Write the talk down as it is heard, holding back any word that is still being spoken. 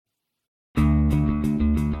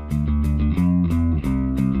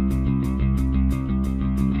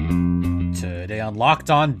on Locked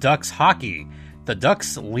On Ducks Hockey. The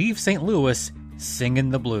Ducks leave St. Louis singing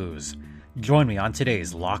the blues. Join me on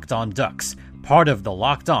today's Locked On Ducks, part of the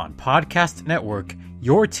Locked On Podcast Network,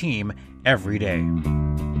 your team every day.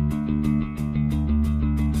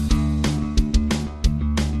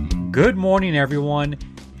 Good morning, everyone,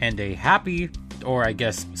 and a happy, or I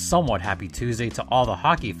guess somewhat happy Tuesday to all the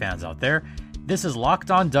hockey fans out there. This is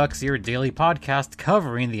Locked On Ducks, your daily podcast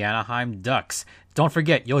covering the Anaheim Ducks. Don't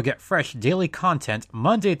forget, you'll get fresh daily content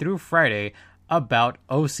Monday through Friday about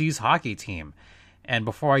OC's hockey team. And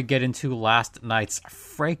before I get into last night's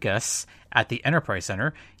fracas at the Enterprise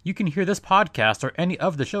Center, you can hear this podcast or any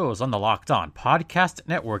of the shows on the Locked On Podcast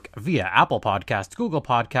Network via Apple Podcast, Google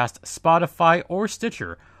Podcast, Spotify, or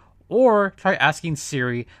Stitcher. Or try asking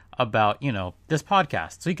Siri about, this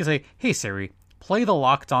podcast. So you can say, hey Siri, play the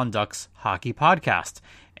Locked On Ducks Hockey Podcast,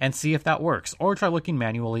 and see if that works. Or try looking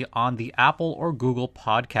manually on the Apple or Google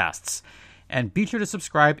Podcasts. And be sure to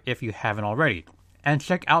subscribe if you haven't already. And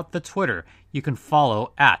check out the Twitter. You can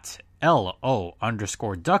follow at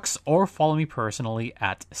LO_Ducks or follow me personally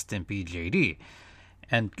at StimpyJD.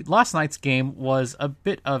 And last night's game was a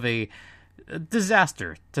bit of a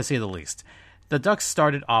disaster, to say the least. The Ducks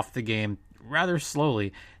started off the game rather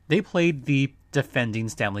slowly. They played the defending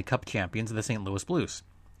Stanley Cup champions, the St. Louis Blues.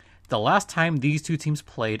 The last time these two teams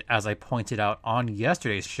played, as I pointed out on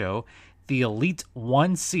yesterday's show, the Elite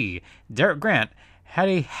 1C, Derek Grant, had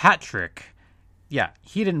a hat trick. Yeah,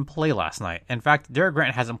 he didn't play last night. In fact, Derek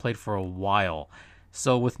Grant hasn't played for a while.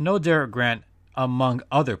 So with no Derek Grant among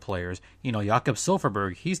other players, Jakob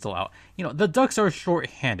Silfverberg, he's still out. The Ducks are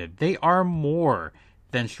shorthanded. They are more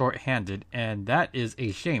than shorthanded, and that is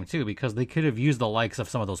a shame too, because they could have used the likes of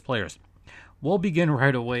some of those players. We'll begin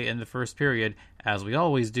right away in the first period, as we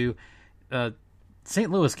always do.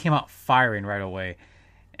 St. Louis came out firing right away,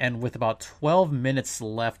 and with about 12 minutes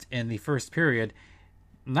left in the first period,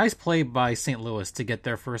 nice play by St. Louis to get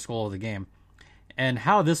their first goal of the game. And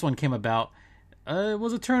how this one came about, it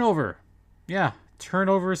was a turnover. Yeah,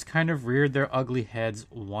 turnovers kind of reared their ugly heads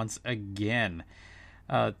once again.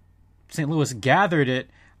 St. Louis gathered it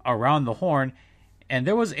around the horn, and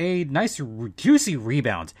there was a nice, juicy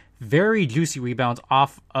rebound. Very juicy rebound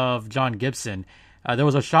off of John Gibson. There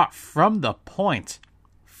was a shot from the point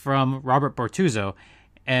from Robert Bortuzzo,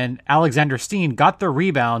 and Alexander Steen got the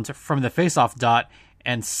rebound from the faceoff dot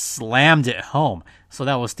and slammed it home. So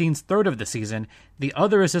that was Steen's third of the season. The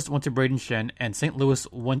other assist went to Braden Shen, and St. Louis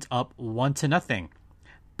went up 1-0.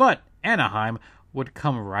 But Anaheim would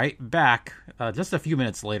come right back just a few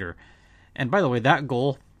minutes later. And by the way, that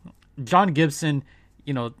goal, John Gibson,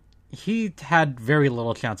 he had very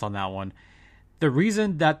little chance on that one. The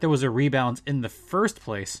reason that there was a rebound in the first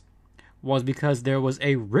place was because there was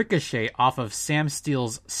a ricochet off of Sam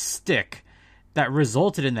Steele's stick that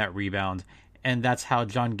resulted in that rebound, and that's how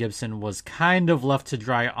John Gibson was kind of left to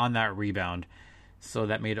dry on that rebound. So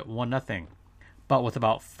that made it 1-0. But with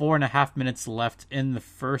about 4.5 minutes left in the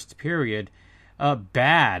first period, a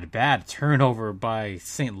bad turnover by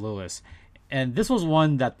St. Louis. And this was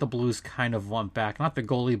one that the Blues kind of won back. Not the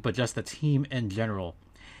goalie, but just the team in general.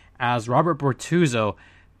 As Robert Bortuzzo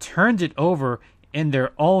turned it over in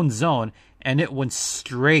their own zone, and it went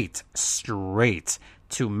straight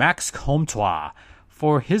to Max Comtois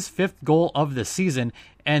for his 5th goal of the season.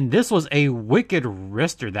 And this was a wicked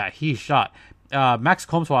wrister that he shot. Max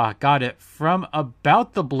Comtois got it from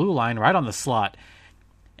about the blue line, right on the slot.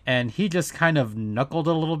 And he just kind of knuckled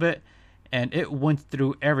it a little bit, and it went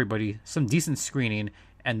through everybody, some decent screening,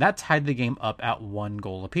 and that tied the game up at 1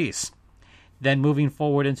 goal apiece. Then moving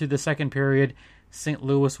forward into the second period, St.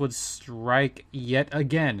 Louis would strike yet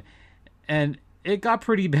again, and it got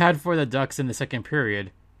pretty bad for the Ducks in the second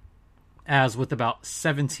period, as with about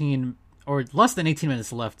 17 or less than 18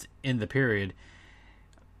 minutes left in the period,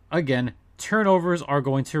 again, turnovers are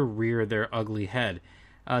going to rear their ugly head.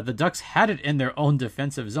 The Ducks had it in their own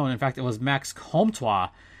defensive zone. In fact, it was Max Comtois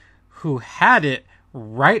who had it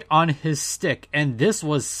right on his stick, and this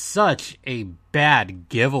was such a bad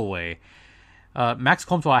giveaway. Max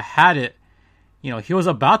Comtois had it, he was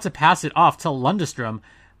about to pass it off to Lundestrom,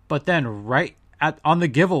 but then on the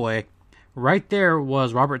giveaway, right there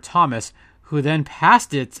was Robert Thomas, who then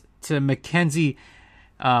passed it to Mackenzie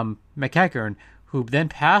McEachern, who then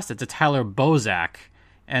passed it to Tyler Bozak,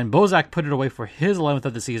 and Bozak put it away for his 11th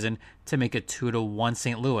of the season to make it 2-1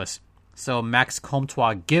 St. Louis. So Max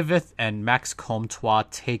Comtois giveth, and Max Comtois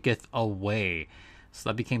taketh away. So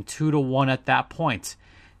that became 2-1 at that point.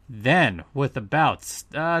 Then, with about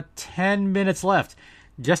 10 minutes left,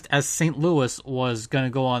 just as St. Louis was going to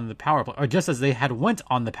go on the power play, or just as they had went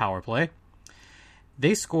on the power play,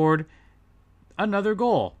 they scored another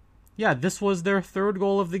goal. Yeah, this was their third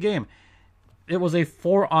goal of the game. It was a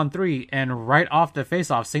 4-on-3, and right off the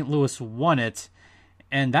faceoff, St. Louis won it,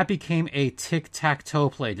 and that became a tic-tac-toe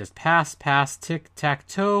play. Just pass,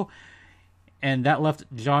 tic-tac-toe, and that left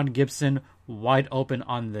John Gibson wide open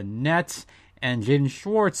on the net, and Jaden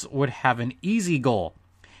Schwartz would have an easy goal.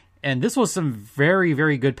 And this was some very,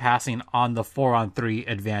 very good passing on the 4-on-3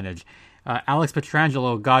 advantage. Alex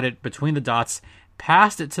Pietrangelo got it between the dots,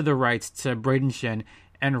 passed it to the right to Braden Shen,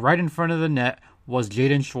 and right in front of the net was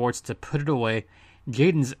Jaden Schwartz to put it away.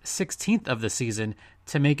 Jaden's 16th of the season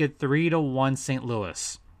to make it 3-1 St.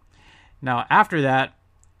 Louis. Now, after that,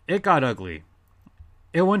 it got ugly.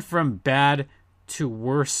 It went from bad to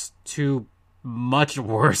worse to much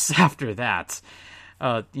worse after that.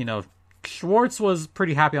 Schwartz was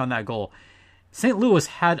pretty happy on that goal. St. Louis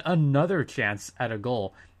had another chance at a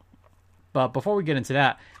goal. But before we get into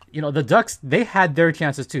that, the Ducks, they had their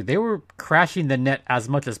chances too. They were crashing the net as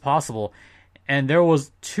much as possible. And there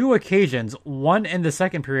was 2 occasions, one in the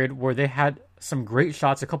second period where they had some great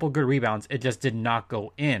shots, a couple good rebounds. It just did not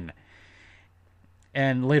go in.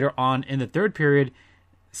 And later on in the third period,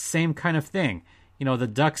 same kind of thing. The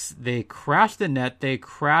Ducks, they crashed the net. They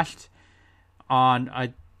crashed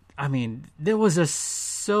on, it was just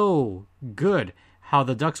so good how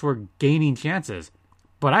the Ducks were gaining chances.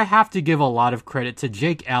 But I have to give a lot of credit to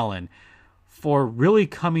Jake Allen for really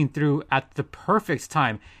coming through at the perfect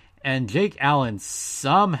time. And Jake Allen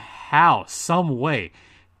somehow, some way,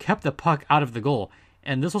 kept the puck out of the goal.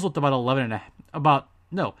 And this was with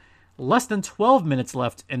less than 12 minutes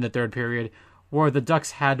left in the third period, where the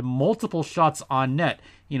Ducks had multiple shots on net.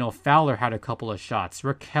 Fowler had a couple of shots.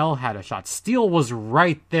 Raquel had a shot. Steele was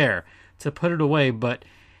right there to put it away, but,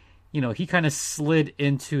 he kind of slid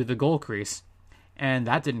into the goal crease. And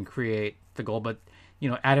that didn't create the goal, but,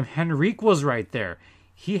 Adam Henrique was right there.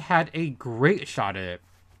 He had a great shot at it.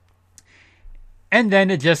 And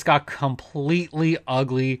then it just got completely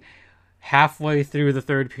ugly halfway through the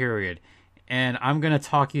third period. And I'm going to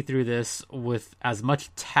talk you through this with as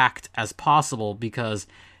much tact as possible because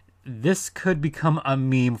this could become a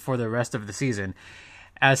meme for the rest of the season.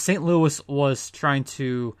 As St. Louis was trying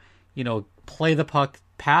to, play the puck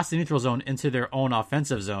past the neutral zone into their own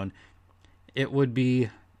offensive zone, it would be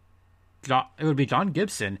John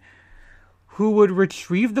Gibson who would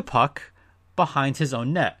retrieve the puck behind his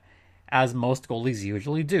own net, as most goalies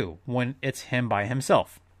usually do when it's him by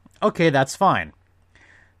himself. Okay, that's fine.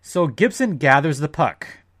 So Gibson gathers the puck.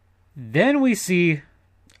 Then we see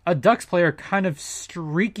a Ducks player kind of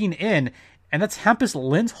streaking in, and that's Hampus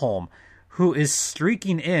Lindholm, who is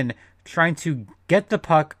streaking in, trying to get the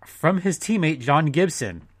puck from his teammate John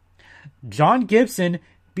Gibson. John Gibson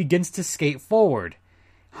begins to skate forward.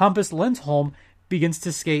 Hampus Lindholm begins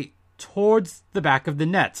to skate towards the back of the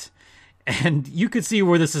net. And you could see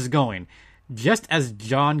where this is going. Just as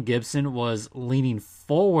John Gibson was leaning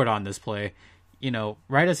forward on this play,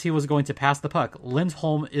 right as he was going to pass the puck,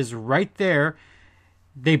 Lindholm is right there.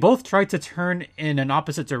 They both tried to turn in an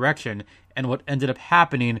opposite direction, and what ended up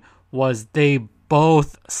happening was they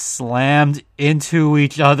both slammed into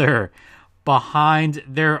each other behind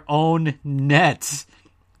their own net.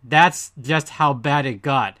 That's just how bad it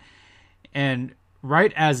got. And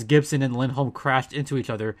right as Gibson and Lindholm crashed into each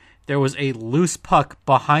other, there was a loose puck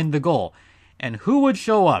behind the goal. And who would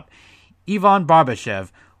show up? Ivan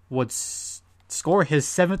Barbashev would score his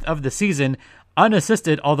 7th of the season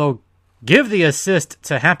unassisted, although give the assist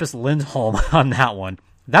to Hampus Lindholm on that one.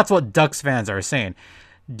 That's what Ducks fans are saying.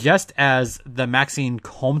 Just as the Maxime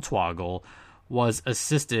Comtois goal was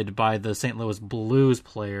assisted by the St. Louis Blues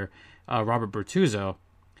player, Robert Bertuzzo,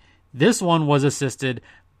 this one was assisted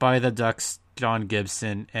by the Ducks' John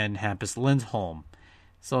Gibson and Hampus Lindholm.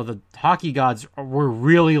 So the hockey gods were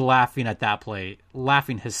really laughing at that play,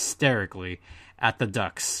 laughing hysterically at the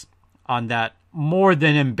Ducks on that more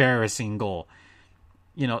than embarrassing goal.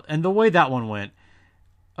 And the way that one went,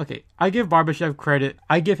 okay, I give Barbashev credit.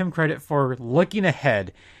 I give him credit for looking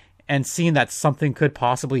ahead and seeing that something could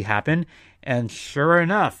possibly happen. And sure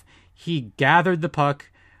enough, he gathered the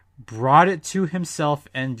puck, brought it to himself,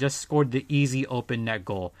 and just scored the easy open net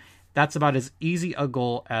goal. That's about as easy a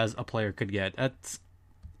goal as a player could get.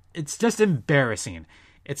 It's just embarrassing.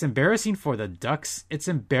 It's embarrassing for the Ducks. It's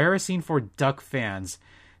embarrassing for Duck fans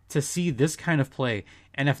to see this kind of play.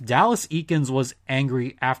 And if Dallas Eakins was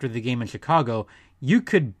angry after the game in Chicago, you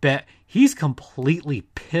could bet he's completely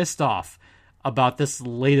pissed off about this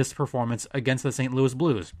latest performance against the St. Louis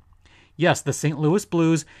Blues. Yes, the St. Louis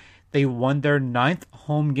Blues, they won their 9th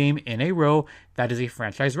home game in a row. That is a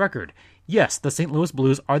franchise record. Yes, the St. Louis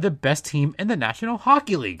Blues are the best team in the National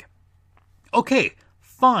Hockey League. Okay,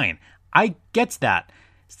 fine. I get that.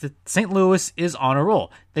 St. Louis is on a roll.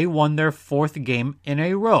 They won their 4th game in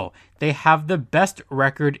a row. They have the best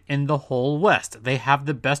record in the whole West. They have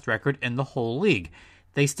the best record in the whole league.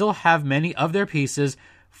 They still have many of their pieces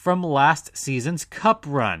from last season's Cup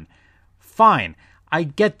run. Fine, I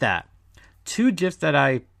get that. 2 GIFs that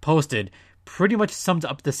I posted pretty much summed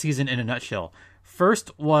up the season in a nutshell.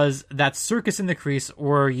 First was that circus in the crease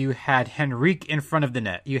where you had Henrique in front of the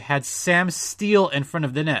net. You had Sam Steele in front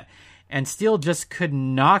of the net. And Steele just could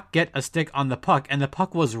not get a stick on the puck. And the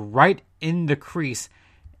puck was right in the crease.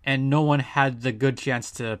 And no one had the good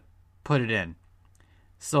chance to put it in.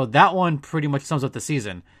 So that one pretty much sums up the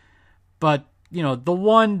season. But, the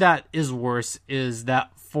one that is worse is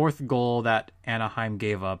that 4th goal that Anaheim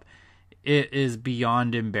gave up. It is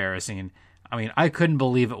beyond embarrassing. I mean, I couldn't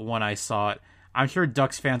believe it when I saw it. I'm sure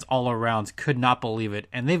Ducks fans all around could not believe it,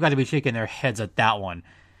 and they've got to be shaking their heads at that one.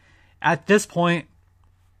 At this point,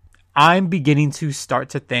 I'm beginning to start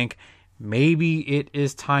to think maybe it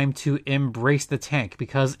is time to embrace the tank,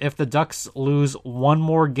 because if the Ducks lose one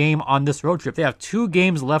more game on this road trip, they have 2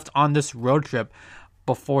 games left on this road trip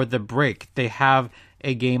before the break. They have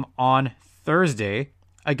a game on Thursday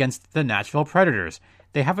against the Nashville Predators.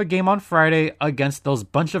 They have a game on Friday against those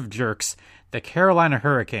bunch of jerks, the Carolina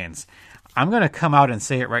Hurricanes. I'm going to come out and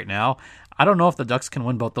say it right now. I don't know if the Ducks can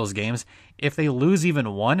win both those games. If they lose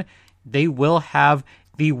even one, they will have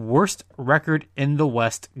the worst record in the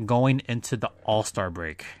West going into the All-Star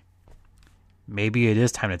break. Maybe it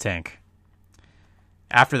is time to tank.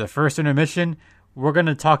 After the first intermission, we're going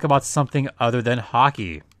to talk about something other than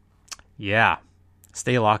hockey. Yeah,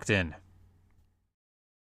 stay locked in.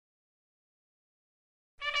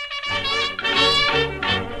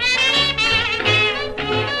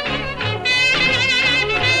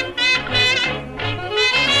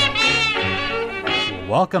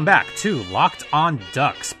 Welcome back to Locked On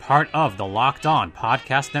Ducks, part of the Locked On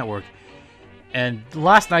Podcast Network. And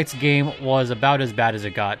last night's game was about as bad as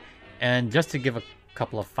it got. And just to give a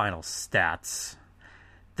couple of final stats,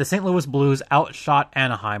 the St. Louis Blues outshot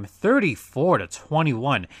Anaheim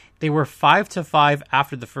 34-21. They were 5-5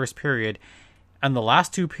 after the first period. And the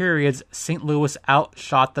last 2 periods, St. Louis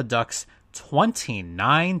outshot the Ducks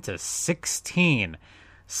 29-16.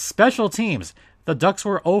 Special teams, the Ducks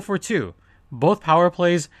were 0-2. Both power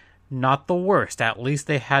plays, not the worst. At least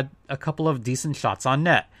they had a couple of decent shots on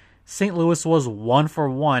net. St. Louis was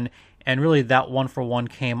 1-for-1, and really that 1-for-1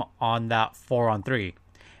 came on that 4-on-3.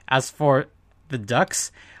 As for the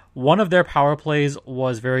Ducks, one of their power plays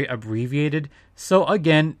was very abbreviated, so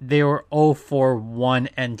again, they were 0-for-1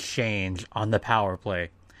 and change on the power play.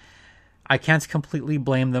 I can't completely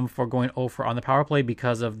blame them for going 0-for on the power play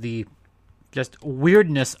because of the just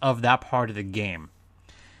weirdness of that part of the game.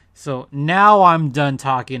 So now I'm done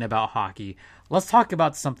talking about hockey. Let's talk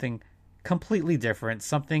about something completely different,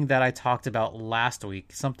 something that I talked about last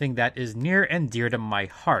week, something that is near and dear to my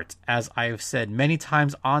heart. As I've said many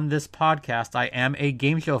times on this podcast, I am a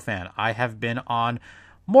game show fan. I have been on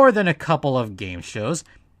more than a couple of game shows.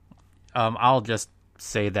 I'll just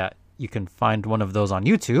say that you can find one of those on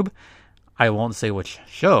YouTube. I won't say which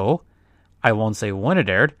show. I won't say when it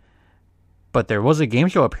aired. But there was a game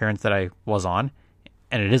show appearance that I was on.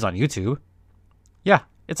 And it is on YouTube. Yeah,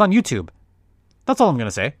 it's on YouTube. That's all I'm going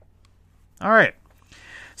to say. All right.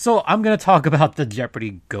 So I'm going to talk about the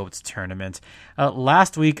Jeopardy GOATS tournament.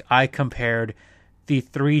 Last week, I compared the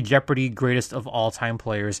 3 Jeopardy greatest of all time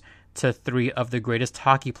players to 3 of the greatest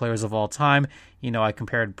hockey players of all time. I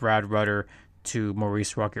compared Brad Rutter to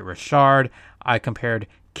Maurice Rocket Richard. I compared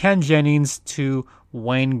Ken Jennings to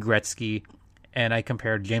Wayne Gretzky. And I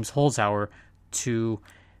compared James Holzhauer to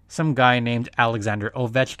some guy named Alexander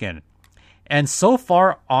Ovechkin. And so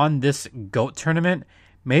far on this GOAT tournament,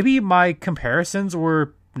 maybe my comparisons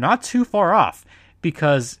were not too far off,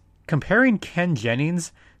 because comparing Ken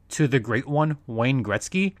Jennings to the great one, Wayne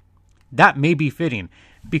Gretzky, that may be fitting,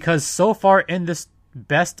 because so far in this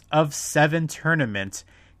best of 7 tournament,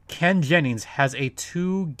 Ken Jennings has a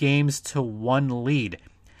 2-1 lead.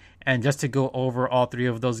 And just to go over all 3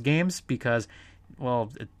 of those games, because,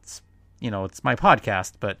 well, it's my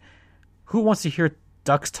podcast, but who wants to hear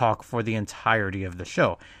Ducks talk for the entirety of the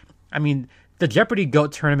show? I mean, the Jeopardy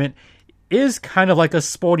GOAT tournament is kind of like a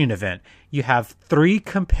sporting event. You have 3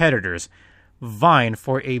 competitors vying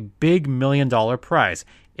for a big $1 million prize.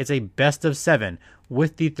 It's a best of 7.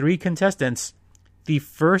 With the 3 contestants, the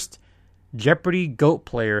first Jeopardy GOAT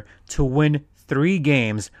player to win 3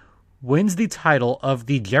 games wins the title of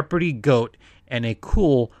the Jeopardy GOAT and a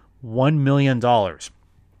cool $1 million.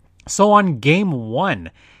 So on game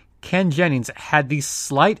 1, Ken Jennings had the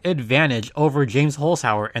slight advantage over James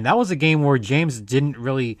Holzhauer, and that was a game where James didn't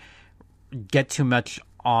really get too much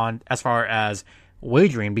on as far as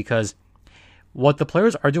wagering, because what the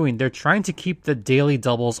players are doing, they're trying to keep the daily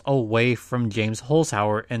doubles away from James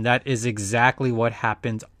Holzhauer, and that is exactly what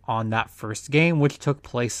happened on that first game, which took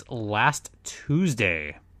place last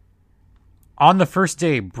Tuesday. On the first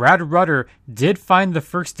day, Brad Rutter did find the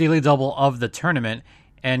first daily double of the tournament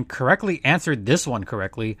and correctly answered this one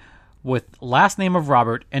correctly with last name of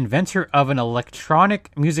Robert, inventor of an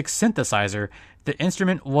electronic music synthesizer. The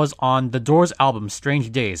instrument was on the Doors album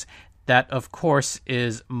Strange Days. That, of course,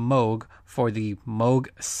 is Moog for the Moog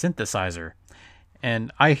synthesizer.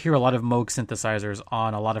 And I hear a lot of Moog synthesizers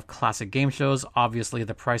on a lot of classic game shows. Obviously,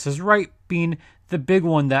 The Price is Right being the big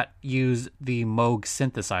one that used the Moog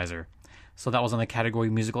synthesizer. So that was on the category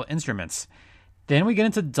musical instruments. Then we get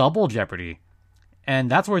into Double Jeopardy. And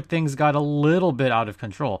that's where things got a little bit out of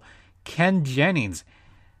control. Ken Jennings,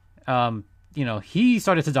 he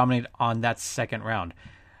started to dominate on that second round.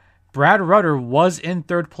 Brad Rutter was in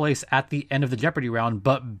third place at the end of the Jeopardy round,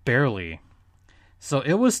 but barely. So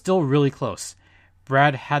it was still really close.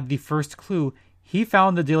 Brad had the first clue. He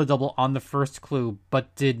found the daily double on the first clue,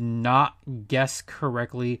 but did not guess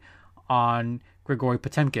correctly on Grigory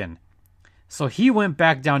Potemkin. So he went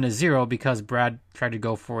back down to 0 because Brad tried to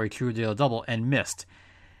go for a true daily double and missed.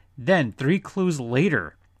 Then, 3 clues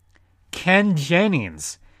later, Ken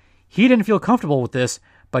Jennings. He didn't feel comfortable with this,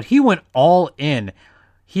 but he went all in.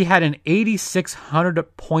 He had an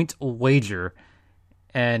 8,600 point wager,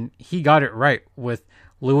 and he got it right with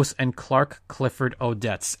Lewis and Clark Clifford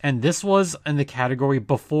Odets. And this was in the category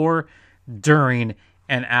before, during,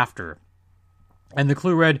 and after. And the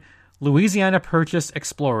clue read, Louisiana Purchase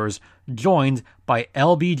Explorers joined by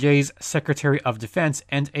LBJ's Secretary of Defense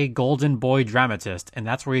and a Golden Boy dramatist. And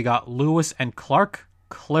that's where you got Lewis and Clark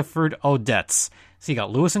Clifford Odets. So you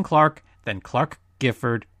got Lewis and Clark, then Clark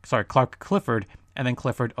Clifford, and then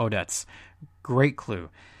Clifford Odets. Great clue.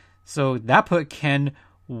 So that put Ken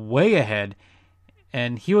way ahead,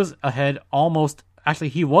 and he was ahead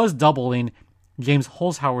he was doubling James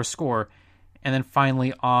Holzhauer's score. And then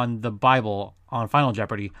finally on the Bible, on Final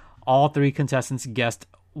Jeopardy, all 3 contestants guessed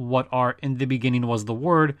what are in the beginning was the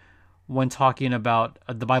word when talking about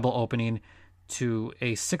the Bible opening to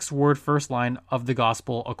a 6-word first line of the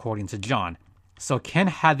gospel according to John. So Ken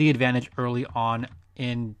had the advantage early on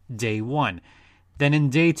in day 1. Then in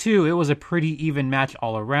day 2, it was a pretty even match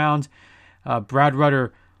all around. Brad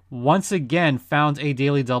Rutter once again found a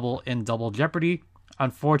daily double in Double Jeopardy.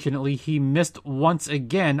 Unfortunately, he missed once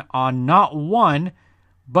again on not 1,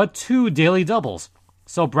 but 2 daily doubles.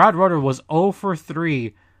 So Brad Rutter was 0 for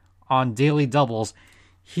 3 on daily doubles.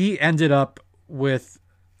 He ended up with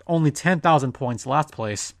only 10,000 points last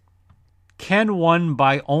place. Ken won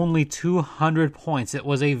by only 200 points. It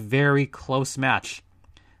was a very close match.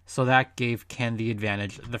 So that gave Ken the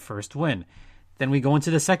advantage, the first win. Then we go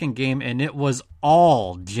into the second game, and it was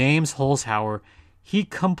all James Holzhauer. He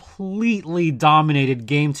completely dominated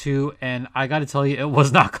game 2, and I got to tell you, it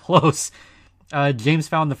was not close. James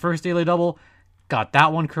found the first daily double, got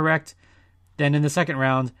that one correct. Then in the second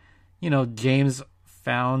round, James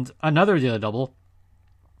found another daily double,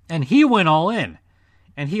 and he went all in.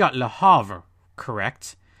 And he got Le Havre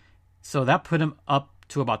correct. So that put him up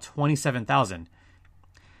to about 27,000.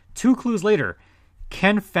 2 clues later,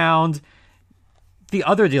 Ken found the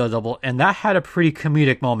other daily double, and that had a pretty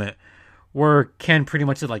comedic moment where Ken pretty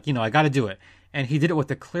much said, I got to do it. And he did it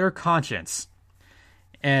with a clear conscience.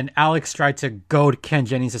 And Alex tried to goad Ken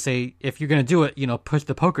Jennings to say, if you're going to do it, push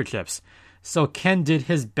the poker chips. So Ken did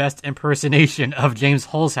his best impersonation of James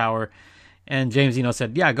Holzhauer. And James,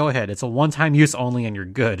 said, yeah, go ahead. It's a one-time use only and you're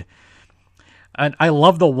good. And I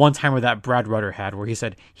love the one-timer that Brad Rutter had where he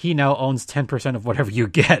said he now owns 10% of whatever you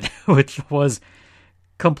get, which was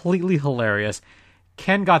completely hilarious.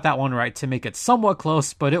 Ken got that one right to make it somewhat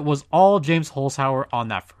close, but it was all James Holzhauer on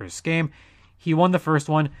that first game. He won the first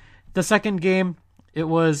one. The second game, it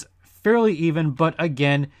was fairly even, but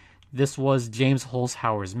again, this was James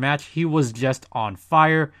Holzhauer's match. He was just on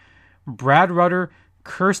fire. Brad Rutter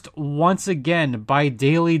cursed once again by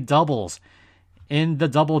daily doubles. In the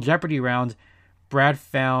Double Jeopardy round, Brad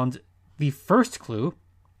found the first clue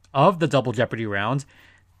of the Double Jeopardy round,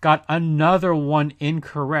 got another one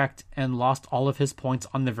incorrect, and lost all of his points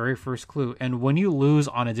on the very first clue. And when you lose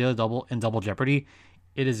on a daily double in Double Jeopardy,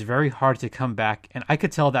 it is very hard to come back. And I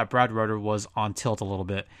could tell that Brad Rutter was on tilt a little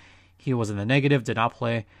bit. He was in the negative, did not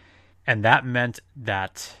play. And that meant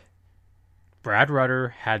that Brad Rutter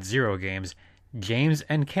had 0 games. James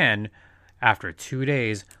and Ken, after 2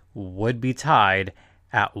 days, would be tied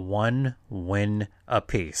at 1 win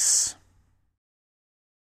apiece.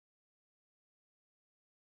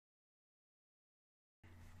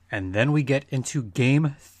 And then we get into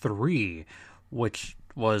Game 3, which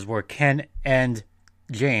was where Ken and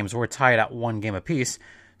James were tied at 1 game apiece.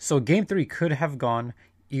 So Game 3 could have gone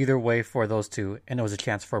either way for those two, and it was a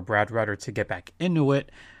chance for Brad Rutter to get back into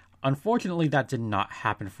it. Unfortunately, that did not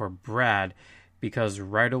happen for Brad, because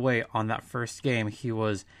right away on that first game, he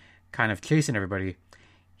was kind of chasing everybody.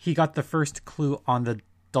 He got the first clue on the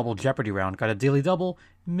Double Jeopardy round, got a daily double,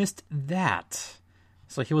 missed that.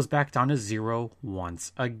 So he was back down to 0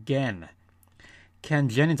 once again. Ken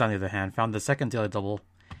Jennings, on the other hand, found the second daily double,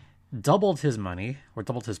 doubled his money, or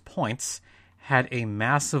doubled his points, had a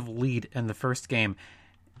massive lead in the first game.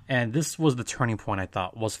 And this was the turning point, I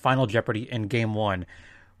thought, was Final Jeopardy in Game 1,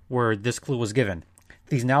 where this clue was given.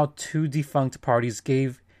 These now 2 defunct parties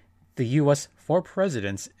gave the U.S. 4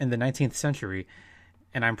 presidents in the 19th century.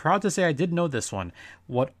 And I'm proud to say I did know this one.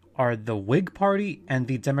 What are the Whig Party and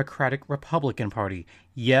the Democratic Republican Party?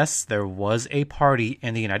 Yes, there was a party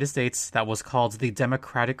in the United States that was called the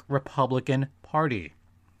Democratic Republican Party.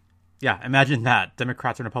 Yeah, imagine that.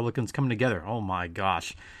 Democrats and Republicans coming together. Oh my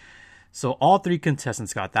gosh. So all 3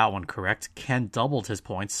 contestants got that one correct. Ken doubled his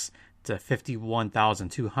points to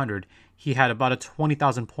 51,200. He had about a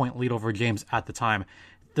 20,000 point lead over James at the time.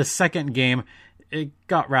 The second game, it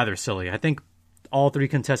got rather silly. I think all 3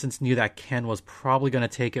 contestants knew that Ken was probably going to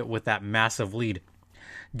take it with that massive lead.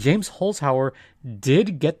 James Holzhauer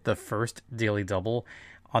did get the first daily double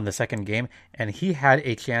on the second game, and he had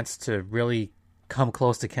a chance to really come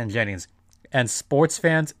close to Ken Jennings. And sports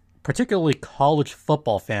fans, particularly college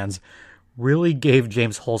football fans, really gave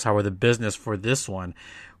James Holzhauer the business for this one,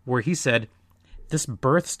 where he said, this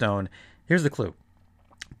birthstone, here's the clue.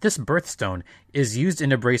 This birthstone is used in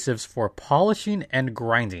abrasives for polishing and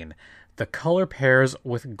grinding. The color pairs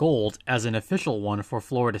with gold as an official one for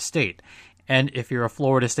Florida State. And if you're a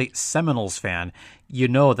Florida State Seminoles fan, you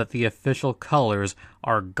know that the official colors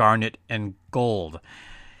are garnet and gold.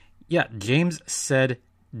 Yeah, James said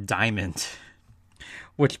diamond,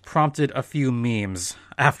 which prompted a few memes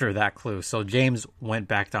after that clue. So James went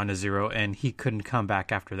back down to 0, and he couldn't come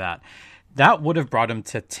back after that. That would have brought him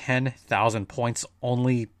to 10,000 points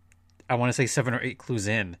only, I want to say 7 or 8 clues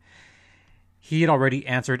in. He had already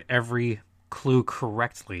answered every clue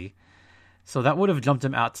correctly. So that would have jumped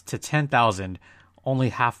him out to 10,000 only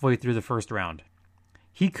halfway through the first round.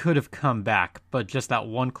 He could have come back, but just that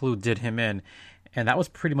one clue did him in. And that was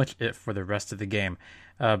pretty much it for the rest of the game.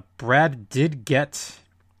 Brad did get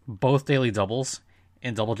both daily doubles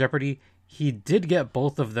in Double Jeopardy. He did get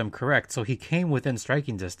both of them correct, so he came within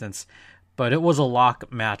striking distance. But it was a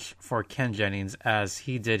lock match for Ken Jennings as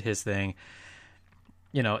he did his thing.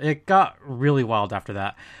 You know, it got really wild after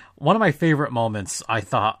that. One of my favorite moments, I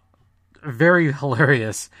thought, very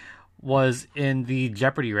hilarious, was in the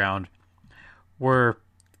Jeopardy round, where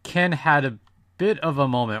Ken had a bit of a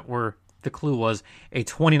moment where the clue was a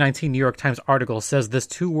 2019 New York Times article says this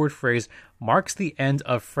 2-word phrase marks the end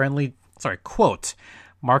of quote,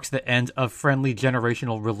 marks the end of friendly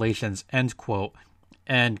generational relations, end quote.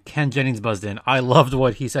 And Ken Jennings buzzed in. I loved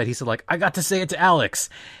what he said. He said, I got to say it to Alex.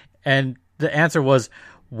 And the answer was,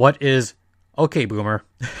 what is okay, boomer?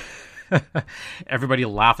 Everybody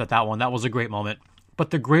laughed at that one. That was a great moment. But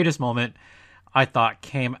the greatest moment, I thought,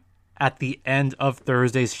 came at the end of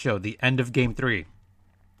Thursday's show, the end of Game 3.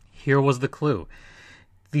 Here was the clue.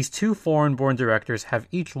 These 2 foreign-born directors have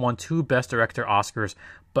each won 2 Best Director Oscars,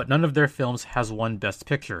 but none of their films has won Best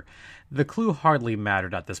Picture. The clue hardly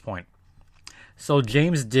mattered at this point. So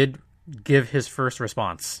James did give his first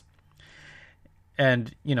response.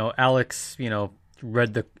 And, Alex,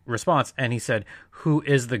 read the response, and he said, who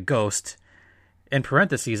is the ghost? In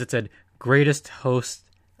parentheses, it said, greatest host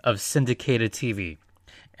of syndicated TV.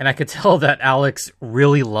 And I could tell that Alex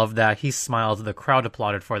really loved that. He smiled. The crowd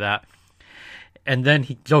applauded for that. And then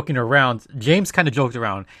James kind of joked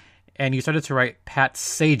around, and he started to write Pat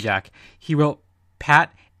Sajak. He wrote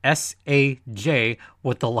Pat S-A-J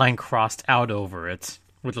with the line crossed out over it,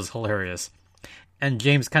 which was hilarious. And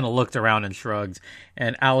James kind of looked around and shrugged.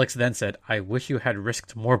 And Alex then said, I wish you had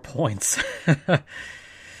risked more points.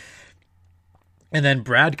 And then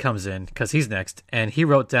Brad comes in, because he's next, and he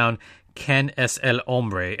wrote down Ken es el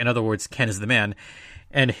hombre. In other words, Ken is the man.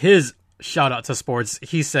 And his shout out to sports,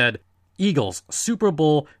 he said, Eagles, Super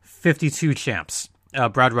Bowl 52 champs.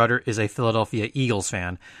 Brad Rutter is a Philadelphia Eagles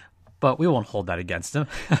fan, but we won't hold that against him.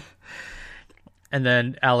 And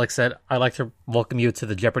then Alex said, I'd like to welcome you to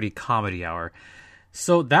the Jeopardy Comedy Hour.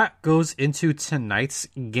 So that goes into tonight's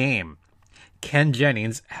game. Ken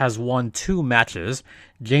Jennings has won 2 matches.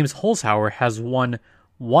 James Holzhauer has won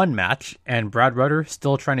 1 match. And Brad Rutter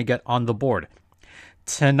still trying to get on the board.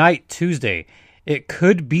 Tonight, Tuesday, it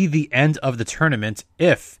could be the end of the tournament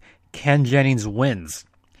if Ken Jennings wins.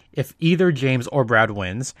 If either James or Brad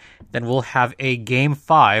wins, then we'll have a Game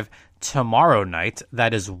 5 tomorrow night.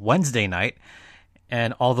 That is Wednesday night.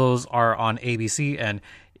 And all those are on ABC. And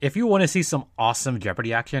if you want to see some awesome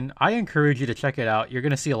Jeopardy action, I encourage you to check it out. You're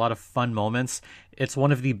going to see a lot of fun moments. It's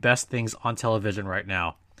one of the best things on television right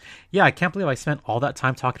now. Yeah, I can't believe I spent all that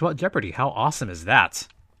time talking about Jeopardy. How awesome is that?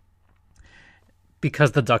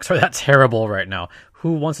 Because the Ducks are that terrible right now.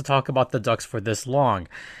 Who wants to talk about the Ducks for this long?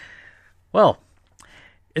 Well,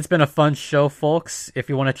 it's been a fun show, folks. If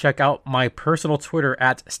you want to check out my personal Twitter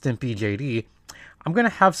at StimpyJD, I'm going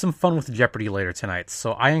to have some fun with Jeopardy later tonight,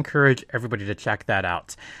 so I encourage everybody to check that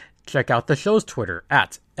out. Check out the show's Twitter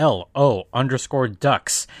at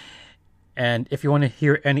LO_Ducks. And if you want to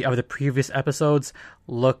hear any of the previous episodes,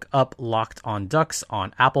 look up Locked on Ducks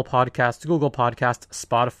on Apple Podcasts, Google Podcasts,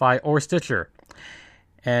 Spotify, or Stitcher.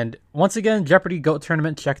 And once again, Jeopardy GOAT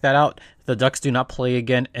Tournament, check that out. The Ducks do not play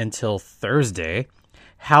again until Thursday.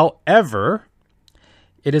 However,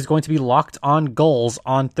 it is going to be Locked on Goals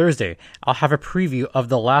on Thursday. I'll have a preview of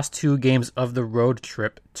the last 2 games of the road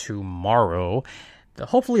trip tomorrow.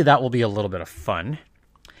 Hopefully that will be a little bit of fun.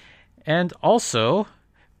 And also,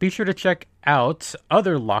 be sure to check out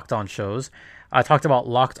other Locked On shows. I talked about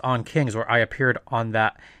Locked On Kings, where I appeared on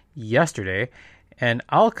that yesterday. And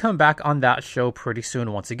I'll come back on that show pretty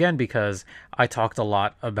soon once again, because I talked a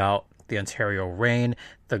lot about the Ontario Reign,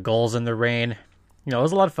 the goals in the Reign. It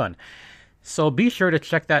was a lot of fun. So be sure to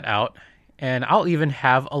check that out. And I'll even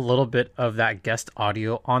have a little bit of that guest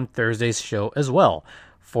audio on Thursday's show as well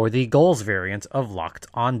for the goals variant of Locked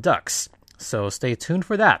on Ducks. So stay tuned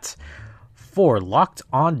for that. For Locked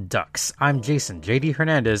on Ducks, I'm Jason JD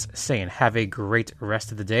Hernandez saying have a great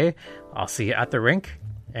rest of the day. I'll see you at the rink.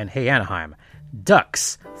 And hey, Anaheim,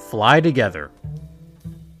 Ducks fly together.